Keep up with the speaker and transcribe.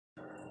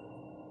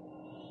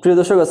প্রিয়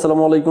দর্শক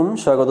আসসালামু আলাইকুম,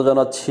 স্বাগত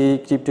জানাচ্ছি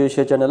ক্রিপ্টো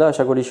এশিয়া চ্যানেলে।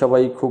 আশা করি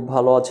সবাই খুব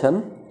ভালো আছেন।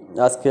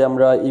 আজকে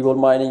আমরা ইগল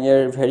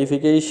মাইনিংয়ের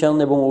ভেরিফিকেশন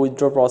এবং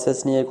উইথড্র প্রসেস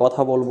নিয়ে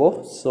কথা বলবো।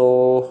 সো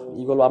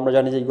আমরা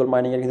জানি যে ইগল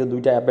মাইনিংয়ের কিন্তু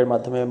দুইটা অ্যাপের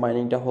মাধ্যমে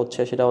মাইনিংটা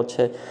হচ্ছে, সেটা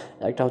হচ্ছে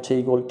একটা হচ্ছে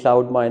ইগল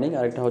ক্লাউড মাইনিং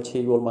আর একটা হচ্ছে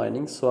ইগল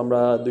মাইনিং। সো আমরা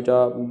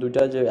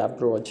দুইটা যে অ্যাপ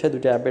রয়েছে,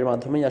 দুইটা অ্যাপের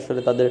মাধ্যমেই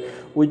আসলে তাদের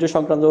উইথড্র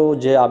সংক্রান্ত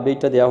যে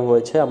আপডেটটা দেওয়া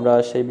হয়েছে, আমরা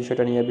সেই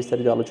বিষয়টা নিয়ে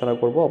বিস্তারিত আলোচনা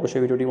করব।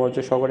 অবশ্যই ভিডিওটি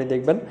মনোযোগ সহকারে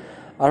দেখবেন।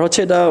 আর হচ্ছে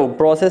এটা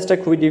প্রসেসটা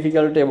খুবই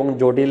ডিফিকাল্ট এবং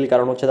জটিল,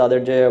 কারণ হচ্ছে তাদের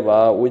যে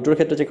উইথড্রোর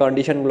ক্ষেত্রে যে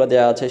কন্ডিশনগুলো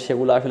দেওয়া আছে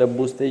সেগুলো আসলে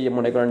বুঝতেই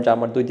মনে করেন যে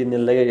আমার 2-3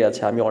 দিন লেগে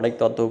গেছে। আমি অনেক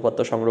তথ্য উপাত্ত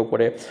সংগ্রহ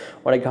করে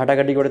অনেক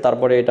ঘাটাঘাটি করে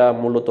তারপরে এটা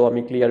মূলত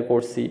আমি ক্লিয়ার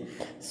করছি।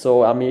 সো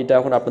আমি এটা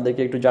এখন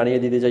আপনাদেরকে একটু জানিয়ে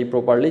দিতে চাই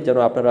প্রপারলি, যেন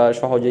আপনারা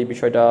সহজেই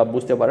বিষয়টা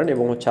বুঝতে পারেন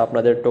এবং হচ্ছে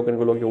আপনাদের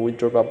টোকেনগুলোকে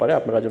উইথড্রোর ব্যাপারে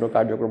আপনারা যেন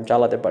কার্যক্রম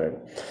চালাতে পারেন।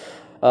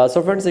 সো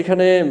ফ্রেন্ডস,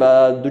 এখানে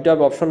দুইটা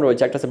অপশন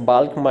রয়েছে, একটা হচ্ছে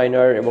বাল্ক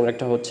মাইনার এবং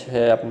একটা হচ্ছে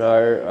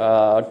আপনার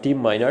team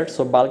minor.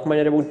 So bulk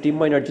minor এবং টিম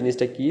মাইনার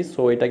জিনিসটা কি,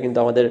 সো এটা কিন্তু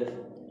আমাদের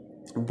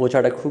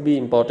বোঝাটা খুবই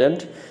ইম্পর্ট্যান্ট।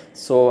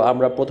 সো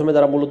আমরা প্রথমে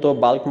তারা মূলত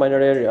বাল্ক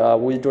মাইনারের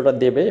উইথড্রোটা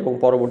দেবে এবং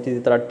পরবর্তীতে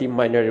তারা টিম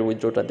মাইনারের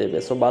উইথড্রোটা দেবে।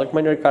 সো বাল্ক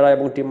মাইনার কারা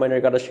এবং টিম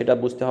মাইনার কারা সেটা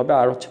বুঝতে হবে।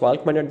 আর হচ্ছে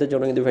বাল্ক মাইনারদের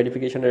জন্য কিন্তু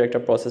ভেরিফিকেশনের একটা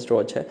প্রসেস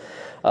রয়েছে,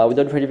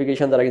 উইদাউট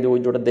ভেরিফিকেশন তারা কিন্তু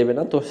উইথড্রোটা দেবে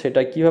না। তো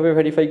সেটা কীভাবে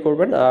ভেরিফাই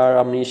করবেন আর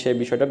আমি সেই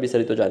বিষয়টা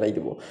বিস্তারিত জানাই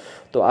দেবো।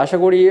 তো আশা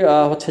করি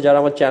হচ্ছে যারা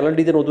আমার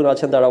চ্যানেলটিতে নতুন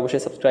আছেন তারা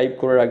অবশ্যই সাবস্ক্রাইব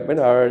করে রাখবেন,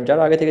 আর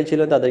যারা আগে থেকে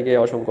ছিলেন তাদেরকে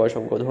অসংখ্য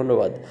অসংখ্য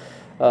ধন্যবাদ।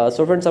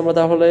 সো ফ্রেন্ডস, আমরা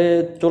তাহলে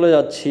চলে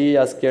যাচ্ছি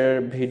আজকের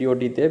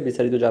ভিডিওটিতে।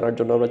 বিস্তারিত জানার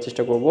জন্য আমরা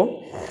চেষ্টা করব।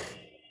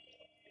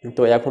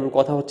 তো এখন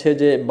কথা হচ্ছে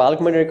যে বাল্ক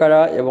মাইনার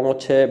কারা এবং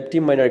হচ্ছে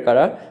টিম মাইনার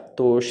কারা।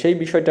 তো সেই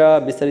বিষয়টা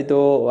বিস্তারিত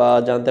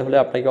জানতে হলে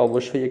আপনাকে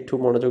অবশ্যই একটু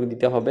মনোযোগ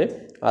দিতে হবে,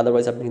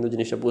 আদারওয়াইজ আপনি কিন্তু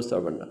জিনিসটা বুঝতে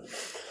পারবেন না।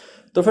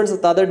 তো ফ্রেন্ডস,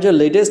 তাদের যে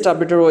লেটেস্ট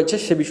আপডেট রয়েছে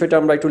সে বিষয়টা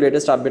আমরা একটু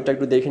লেটেস্ট আপডেটটা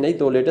একটু দেখে নেই।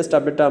 তো লেটেস্ট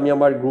আপডেটটা আমি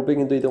আমার গ্রুপে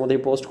কিন্তু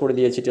ইতিমধ্যেই পোস্ট করে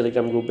দিয়েছি,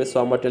 টেলিগ্রাম গ্রুপে। সো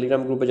আমার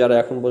টেলিগ্রাম গ্রুপে যারা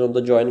এখন পর্যন্ত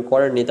জয়েন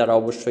করেননি তারা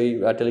অবশ্যই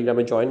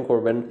টেলিগ্রামে জয়েন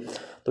করবেন।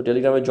 তো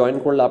টেলিগ্রামে জয়েন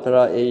করলে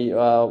আপনারা এই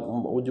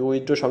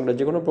উইথড্র সংক্রান্ত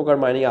যে কোনো প্রকার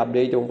মাইনিং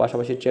আপডেট এবং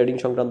পাশাপাশি ট্রেডিং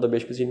সংক্রান্ত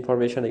বেশ কিছু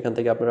ইনফরমেশন এখান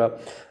থেকে আপনারা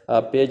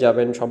পেয়ে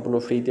যাবেন সম্পূর্ণ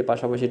ফ্রিতে।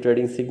 পাশাপাশি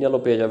ট্রেডিং সিগন্যালও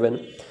পেয়ে যাবেন।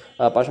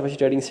 পাশাপাশি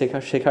ট্রেডিং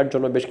শেখার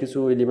জন্য বেশ কিছু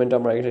এলিমেন্ট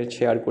আমরা এখানে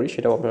শেয়ার করি,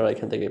 সেটাও আপনারা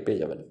এখান থেকে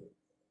পেয়ে যাবেন।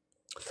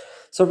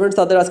 সো ফ্রেন্ডস,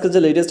 তাদের আজকে যে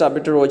লেটেস্ট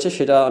আপডেটটা রয়েছে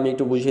সেটা আমি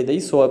একটু বুঝিয়ে দিই।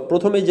 সো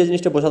প্রথমেই যে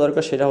জিনিসটা বোঝা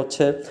দরকার সেটা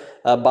হচ্ছে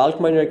বাল্ক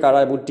মাইনার কারা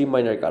এবং টিম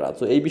মাইনার কারা।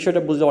 তো এই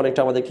বিষয়টা বুঝলে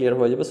অনেকটা আমাদের ক্লিয়ার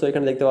হয়ে যাবে। সো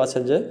এখানে দেখতে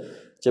পাচ্ছেন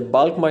যে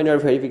bulk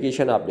minor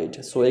verification update.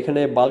 So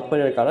এখানে বাল্ক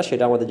মাইনার কারা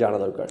সেটা আমাদের জানা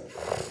দরকার।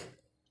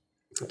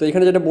 তো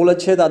এখানে যেটা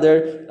বলেছে তাদের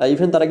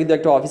ইভেন তারা কিন্তু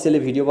একটা অফিসিয়ালি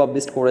ভিডিও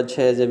পাবলিশ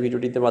করেছে যে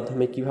ভিডিওটিতে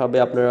মাধ্যমে কিভাবে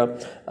আপনারা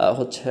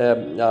হচ্ছে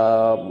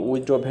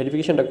উইথড্র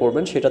ভেরিফিকেশনটা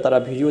করবেন সেটা তারা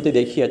ভিডিওতে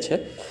দেখিয়েছে।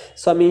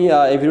 সো আমি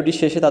এই ভিডিওটি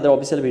শেষে তাদের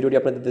অফিসিয়াল ভিডিওটি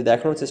আপনাদের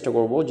দেখানোর চেষ্টা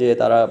করব যে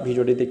তারা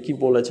ভিডিওটিতে কী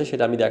বলেছে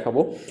সেটা আমি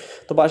দেখাবো।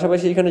 তো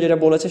পাশাপাশি এখানে যেটা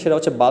বলেছে সেটা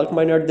হচ্ছে বাল্ক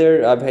মাইনারদের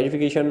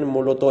ভেরিফিকেশন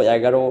মূলত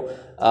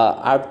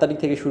 8 তারিখ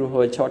থেকে শুরু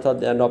হয়েছে, অর্থাৎ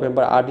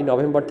 8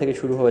 নভেম্বর থেকে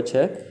শুরু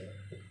হয়েছে।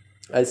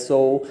 সো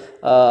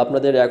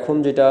আপনাদের এখন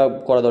যেটা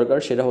করা দরকার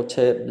সেটা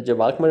হচ্ছে যে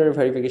বাল্ক মাইনার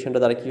ভেরিফিকেশনটা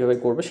তারা কীভাবে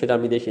করবে সেটা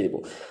আমি দেখিয়ে দেবো।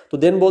 তো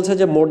দেন বলছে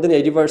যে মোর দেন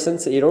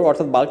 80% এরর,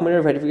 অর্থাৎ বাল্ক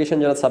মাইনার ভেরিফিকেশন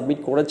যারা সাবমিট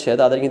করেছে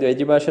তাদের কিন্তু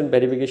 80%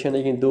 ভেরিফিকেশনে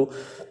কিন্তু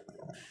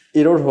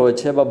এরর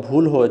হয়েছে বা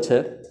ভুল হয়েছে।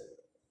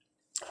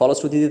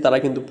 ফলশ্রুতিতে তারা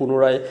কিন্তু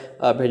পুনরায়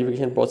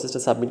ভেরিফিকেশন প্রসেসটা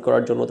সাবমিট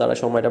করার জন্য তারা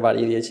সময়টা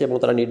বাড়িয়ে দিয়েছে এবং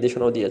তারা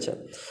নির্দেশনাও দিয়েছে।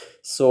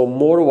 সো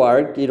মোর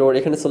ওয়ার্ক এরর,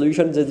 এখানে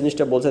সলিউশন যে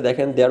জিনিসটা বলছে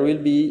দেখেন, there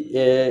will B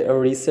A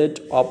reset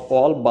of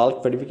all bulk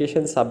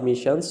verification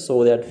submissions so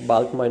that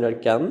bulk minor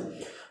can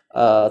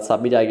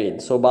submit again.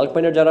 So bulk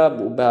minor যারা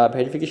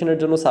ভেরিফিকেশনের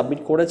জন্য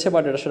সাবমিট করেছে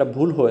বাট সেটা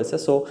ভুল হয়েছে,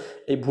 সো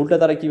এই ভুলটা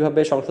তারা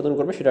কীভাবে সংশোধন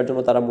করবে সেটার জন্য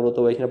তারা মূলত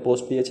এখানে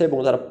পোস্ট দিয়েছে এবং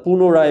তারা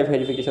পুনরায়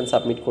ভেরিফিকেশন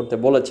সাবমিট করতে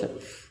বলেছে।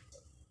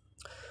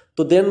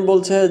 তো দেন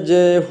বলছে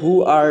যে হু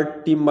আর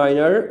টিম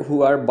মাইনার, হু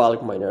আর বাল্ক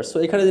মাইনার। সো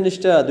এখানে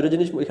দুটো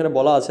জিনিস এখানে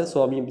বলা আছে। সো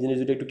আমি জিনিস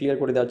দুটো একটু ক্লিয়ার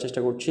করে দেওয়ার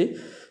চেষ্টা করছি।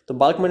 তো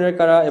বাল্ক মাইনার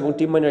কারা এবং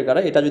টিম মাইনার কারা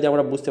এটা যদি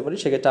আমরা বুঝতে পারি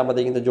সেক্ষেত্রে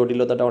আমাদের কিন্তু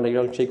জটিলতাটা অনেক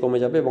অংশেই কমে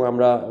যাবে এবং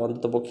আমরা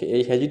অন্ততপক্ষে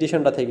এই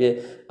হেজিটেশনটা থেকে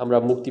আমরা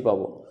মুক্তি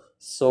পাবো।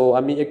 সো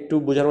আমি একটু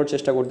বোঝানোর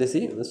চেষ্টা করতেছি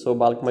সো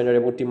বাল্ক মাইনার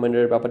এবং টিম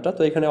মাইনারের ব্যাপারটা।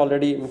 তো এখানে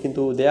অলরেডি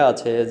কিন্তু দেয়া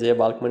আছে যে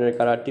বাল্ক মাইনার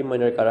কারা, টিম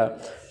মাইনার কারা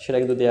সেটা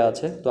কিন্তু দেয়া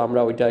আছে। তো আমরা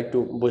ওইটা একটু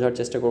বোঝার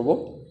চেষ্টা করব।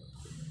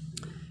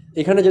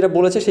 এখানে যেটা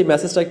বলেছে সেই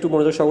মেসেজটা একটু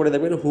মনোযোগ সহকারে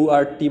দেখবেন। হু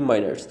আর team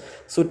minors.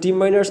 So team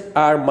minors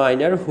R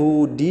minor who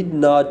did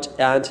not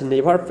and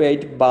never paid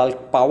bulk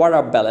power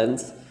up balance.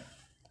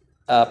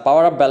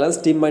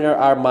 Team minor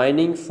R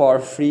mining for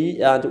free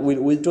and will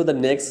withdraw the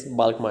next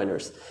bulk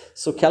minors.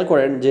 So খেয়াল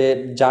করেন যে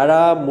যারা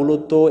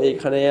মূলত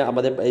এখানে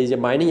আমাদের এই যে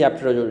mining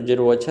অ্যাপটা যে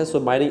রয়েছে, সো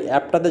মাইনিং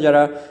অ্যাপটাতে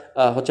যারা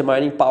হচ্ছে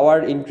মাইনিং পাওয়ার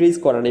ইনক্রিজ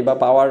করেনি বা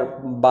পাওয়ার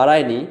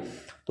বাড়ায়নি,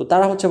 তো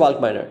তারা হচ্ছে বাল্ক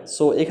মাইনার।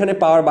 সো এখানে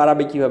পাওয়ার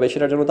বাড়াবে কীভাবে,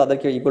 সেটার জন্য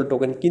তাদেরকে ইকুয়াল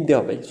টোকেন কিনতে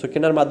হবে। সো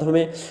কেনার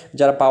মাধ্যমে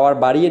যারা পাওয়ার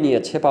বাড়িয়ে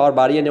নিয়েছে, পাওয়ার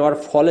বাড়িয়ে নেওয়ার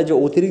ফলে যে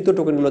অতিরিক্ত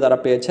টোকেনগুলো তারা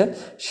পেয়েছে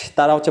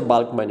তারা হচ্ছে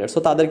বাল্ক মাইনার। সো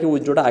তাদেরকে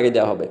উইথড্রটা আগে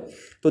দেওয়া হবে।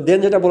 তো দেন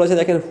যেটা বলেছে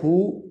দেখেন, হু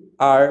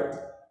আর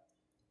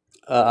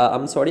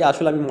আম সরি,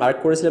 আসলে আমি মার্ক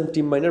করেছিলাম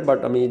টিম মাইনার, বাট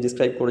আমি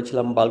ডিসক্রাইব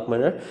করেছিলাম বাল্ক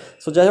মাইনার।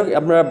 সো যাই হোক,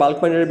 আপনারা বাল্ক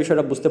মাইনারের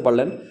বিষয়টা বুঝতে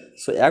পারলেন।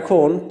 সো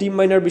এখন টিম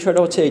মাইনার বিষয়টা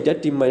হচ্ছে এইটা,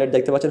 টিম মাইনার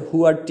দেখতে পাচ্ছেন, হু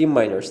আর team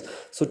minors.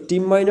 So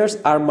team minors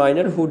R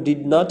minor who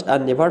did not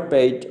and never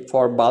paid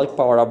for bulk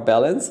power of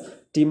balance.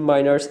 Team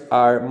minors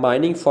R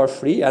mining for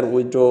free and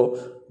withdraw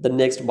the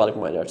next bulk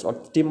minors.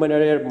 অর্থাৎ team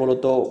মাইনারের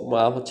মূলত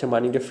হচ্ছে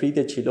মাইনিংটা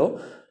ফ্রিতে ছিল,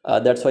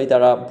 that's why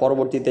তারা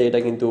পরবর্তীতে এটা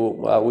কিন্তু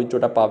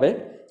উইথড্রটা পাবে।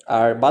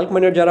 আর বাল্ক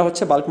মাইনার যারা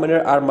হচ্ছে, bulk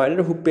minor R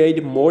minor who paid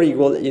more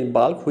eagle in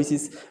bulk which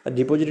is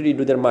deposited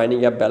into there mining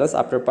app balance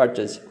after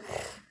purchase.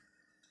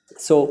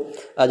 So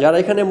যারা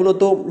এখানে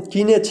মূলত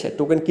কিনেছে,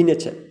 টোকেন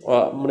কিনেছে,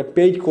 মানে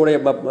পেইড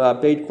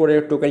করে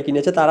টোকেন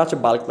কিনেছে, তারা হচ্ছে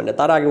বাল্ক মাইনার,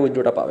 তারা আগে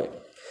উইথড্রটা পাবে।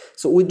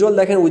 সো উইথড্রল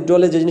দেখেন,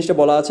 উইথড্রলে যে জিনিসটা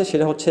বলা আছে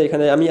সেটা হচ্ছে,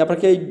 এখানে আমি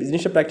আপনাকে এই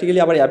জিনিসটা প্র্যাকটিক্যালি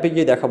আবার অ্যাপে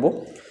গিয়ে দেখাবো।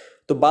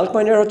 তো বাল্ক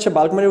মাইনার হচ্ছে,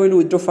 bulk minor will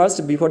withdraw first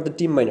before the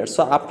team minor.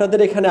 So আপনাদের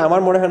এখানে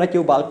আমার মনে হয় না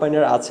কেউ বাল্ক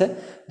মাইনার আছে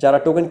যারা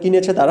টোকেন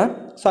কিনেছে তারা।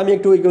 সো আমি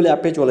একটু ওইগুলো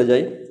অ্যাপে চলে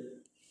যাই।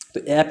 তো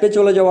অ্যাপে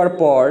চলে যাওয়ার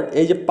পর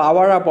এই যে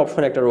পাওয়ার আপ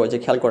অপশন একটা রয়েছে,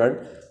 খেয়াল করেন,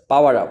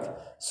 পাওয়ার আপ।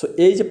 সো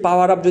এই যে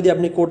পাওয়ার আপ যদি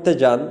আপনি করতে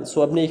যান, সো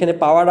আপনি এখানে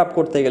পাওয়ার আপ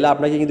করতে গেলে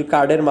আপনাকে কিন্তু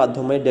কার্ডের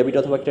মাধ্যমে, ডেবিট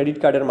অথবা ক্রেডিট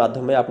কার্ডের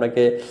মাধ্যমে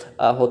আপনাকে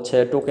হচ্ছে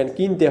টোকেন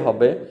কিনতে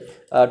হবে।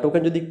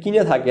 টোকেন যদি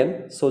কিনে থাকেন,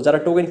 সো যারা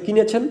টোকেন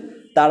কিনেছেন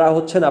তারা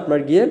হচ্ছেন আপনার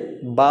গিয়ে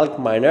বাল্ক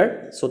মাইনার।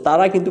 সো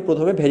তারা কিন্তু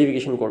প্রথমে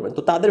ভেরিফিকেশন করবেন।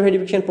 তো তাদের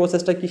ভেরিফিকেশন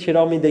প্রসেসটা কি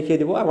সেটাও আমি দেখিয়ে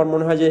দেবো। আমার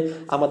মনে হয় যে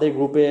আমাদের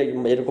গ্রুপে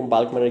এরকম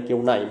বাল্ক মাইনার কেউ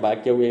নাই, বা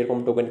কেউ এরকম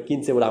টোকেন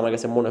কিনছে বলে আমার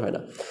কাছে মনে হয় না।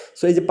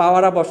 সো এই যে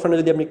পাওয়ার আপ অপশনে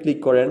যদি আপনি ক্লিক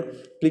করেন,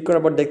 ক্লিক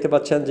করার পর দেখতে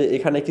পাচ্ছেন যে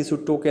এখানে কিছু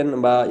টোকেন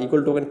বা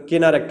ইগল টোকেন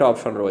কেনার একটা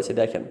অপশন রয়েছে।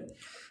 দেখেন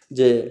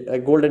যে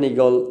গোল্ডেন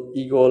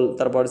ইগল,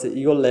 তারপর আছে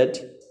ইগল লেট,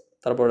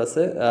 তারপর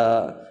আছে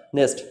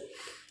নেক্সট।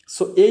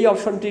 সো এই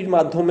অপশনটির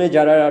মাধ্যমে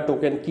যারা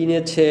টোকেন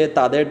কিনেছে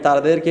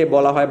তাদেরকে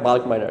বলা হয়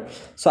বাল্ক মাইনার।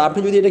 সো আপনি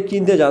যদি এটা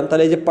কিনতে যান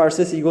তাহলে এই যে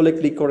পারচেস ইগলে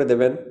ক্লিক করে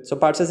দেবেন। সো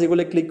পারচেস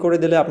ইগলে ক্লিক করে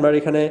দিলে আপনার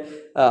এখানে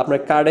আপনার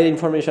কার্ডের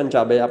ইনফরমেশন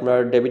চাবে, আপনার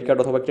ডেবিট কার্ড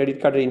অথবা ক্রেডিট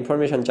কার্ডের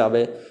ইনফরমেশন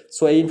চাবে।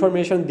 সো এই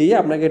ইনফরমেশন দিয়ে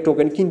আপনাকে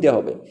টোকেন কিনতে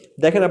হবে।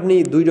 দেখেন আপনি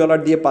 $2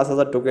 দিয়ে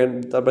 5,000 টোকেন,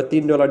 তারপর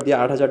 $3 দিয়ে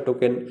 8,000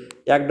 টোকেন,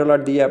 $1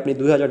 দিয়ে আপনি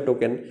 2,000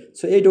 টোকেন।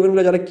 সো এই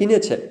টোকেনগুলো যারা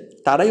কিনেছে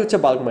তারাই হচ্ছে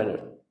বাল্ক মাইনার।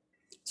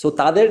 সো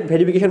তাদের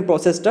ভেরিফিকেশন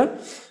প্রসেসটা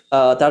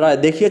তারা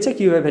দেখিয়েছে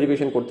কীভাবে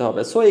ভেরিফিকেশন করতে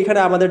হবে। সো এখানে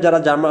আমাদের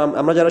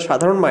আমরা যারা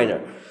সাধারণ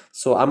মাইনার,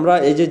 সো আমরা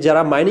এই যে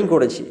যারা মাইনিং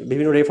করেছি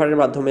বিভিন্ন রেফারের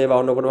মাধ্যমে বা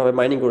অন্য কোনোভাবে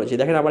মাইনিং করেছি,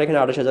 দেখেন আমার এখানে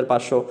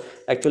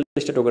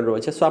 28,541টা টোকেন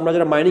রয়েছে। সো আমরা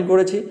যারা মাইনিং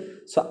করেছি,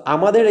 সো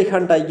আমাদের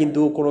এখানটায়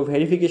কিন্তু কোনো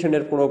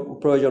ভেরিফিকেশনের কোনো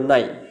প্রয়োজন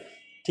নাই,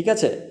 ঠিক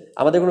আছে?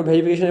 আমাদের কোনো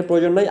ভেরিফিকেশনের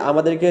প্রয়োজন নাই।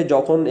 আমাদেরকে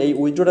যখন এই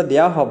উইথড্রটা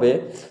দেওয়া হবে,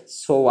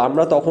 সো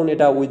আমরা তখন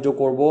এটা উইথড্র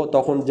করব,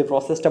 তখন যে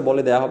প্রসেসটা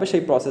বলে দেওয়া হবে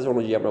সেই প্রসেস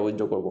অনুযায়ী আমরা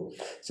উইথড্র করব।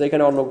 সো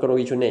এখানে অন্য কোনো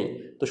কিছু নেই।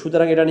 তো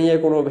সুতরাং এটা নিয়ে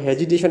কোনো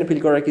হেজিটেশন ফিল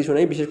করার কিছু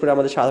নেই, বিশেষ করে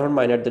আমাদের সাধারণ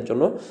মাইনারদের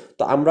জন্য।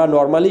 তো আমরা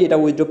নর্মালি এটা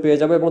উইথড্র পেয়ে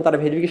যাবো, এবং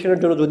তার ভেরিফিকেশনের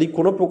জন্য যদি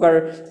কোনো প্রকার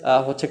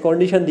হচ্ছে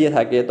কন্ডিশন দিয়ে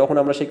থাকে, তখন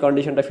আমরা সেই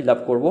কন্ডিশনটা ফিল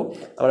আপ করবো।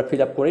 আমরা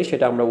ফিল আপ করেই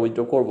সেটা আমরা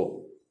উইথড্র করব।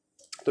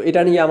 তো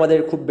এটা নিয়ে আমাদের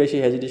খুব বেশি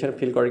হেজিটেশন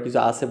ফিল করার কিছু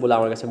আছে বলে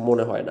আমার কাছে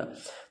মনে হয় না।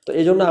 তো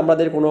এই জন্য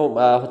আমাদের কোনো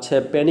হচ্ছে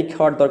প্যানিক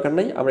খাওয়ার দরকার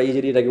নেই, আমরা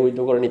ইজিলি এটাকে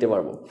উইথড্র করে নিতে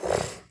পারবো।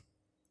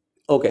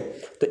 ওকে,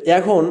 তো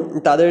এখন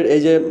তাদের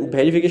এই যে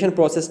ভেরিফিকেশন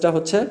প্রসেসটা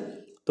হচ্ছে,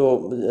 তো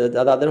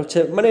তাদের হচ্ছে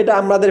মানে এটা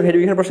আমাদের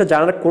ভেরিফিকেশন প্রসেস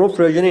জানার কোনো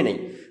প্রয়োজনই নেই,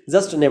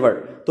 জাস্ট নেভার।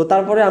 তো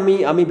তারপরে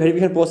আমি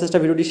ভেরিফিকেশন প্রসেসটা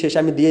ভিডিওটি শেষে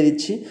আমি দিয়ে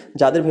দিচ্ছি।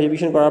 যাদের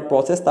ভেরিফিকেশন করার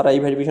প্রসেস তারা এই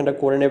ভেরিফিকেশনটা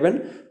করে নেবেন।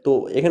 তো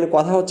এখানে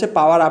কথা হচ্ছে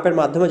পাওয়ার আপের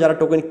মাধ্যমে যারা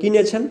টোকেন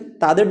কিনেছেন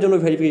তাদের জন্য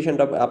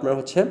ভেরিফিকেশনটা আপনার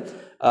হচ্ছে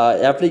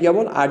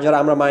অ্যাপ্লিকেবল, আর যারা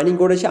আমরা মাইনিং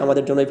করেছি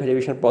আমাদের জন্য এই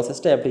ভেরিফিকেশন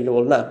প্রসেসটা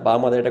অ্যাপ্লিকেবল না, বা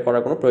আমাদের এটা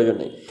করার কোনো প্রয়োজন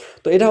নেই।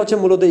 তো এটা হচ্ছে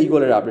মূলত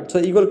ইগলের update. So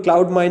eagle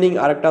cloud mining,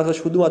 আর একটা হচ্ছে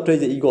শুধুমাত্র এই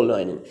যে ইগল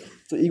মাইনিং।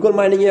 তো ইগল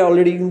মাইনিংয়ে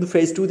অলরেডি কিন্তু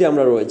ফেজ 2-তে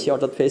আমরা রয়েছি,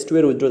 অর্থাৎ ফেজ 2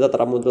 এর উইথড্রটা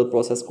তারা মূলত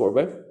প্রসেস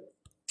করবে।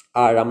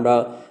 আর আমরা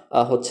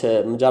হচ্ছে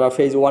যারা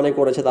ফেজ 1-এ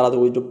করেছে তারা তো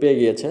উইথড্র পেয়ে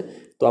গিয়েছে,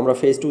 তো আমরা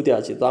ফেজ 2-তে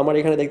আছি। তো আমার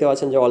এখানে দেখতে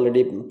পাচ্ছেন যে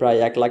অলরেডি প্রায়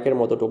 1 লাখের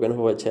মতো টোকেন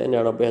হয়েছে,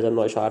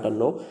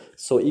 99,958।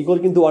 সো ইগল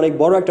কিন্তু অনেক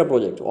বড় একটা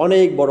প্রজেক্ট,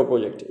 অনেক বড়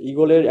প্রজেক্ট।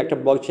 ইগলের একটা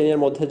ব্লকচেইনের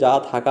মধ্যে যা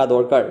থাকা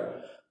দরকার,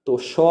 তো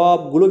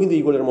সবগুলো কিন্তু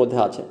ইগলের মধ্যে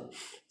আছে।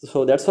 সো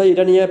দ্যাটস ওয়াই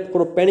এটা নিয়ে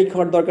কোনো প্যানিক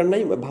হওয়ার দরকার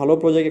নাই, ভালো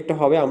প্রজেক্ট একটা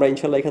হবে, আমরা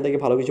ইনশাল্লাহ এখান থেকে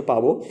ভালো কিছু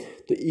পাবো।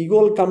 তো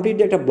ইগল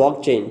কমপ্লিটলি একটা ব্লক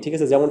চেইন, ঠিক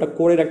আছে? যেমনটা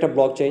কোরের একটা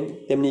ব্লক চেইন,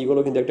 তেমনি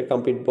ইগলও কিন্তু একটা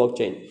কমপ্লিট ব্লক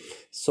চেইন।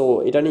 সো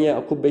এটা নিয়ে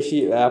খুব বেশি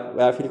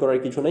ফিল করার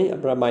কিছু নেই,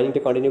 আপনারা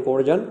মাইনিংটা কন্টিনিউ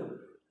করে যান,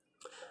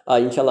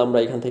 ইনশাল্লাহ আমরা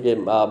এখান থেকে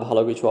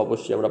ভালো কিছু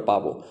অবশ্যই আমরা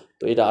পাবো।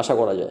 তো এটা আশা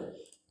করা যায়।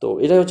 তো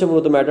এটাই হচ্ছে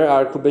মূলত ম্যাটার,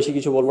 আর খুব বেশি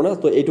কিছু বলবো না।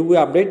 তো এইটুকুই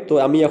আপডেট। তো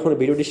আমি এখন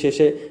ভিডিওটি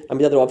শেষে আমি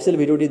যাদের অফিসিয়াল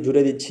ভিডিওটি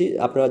জুড়ে দিচ্ছি,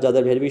 আপনারা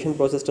যাদের ভেরিফিকেশন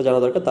প্রসেসটা জানা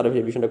দরকার তারা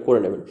ভেরিফিকেশনটা করে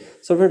নেবেন।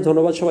 সো ফ্রেন্ড,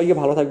 ধন্যবাদ সবাইকে,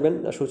 ভালো থাকবেন,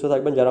 সুস্থ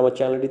থাকবেন। যারা আমার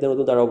চ্যানেলটিতে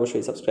নতুন তারা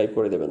অবশ্যই সাবস্ক্রাইব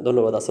করে দেবেন।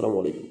 ধন্যবাদ, আসসালামু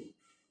আলাইকুম।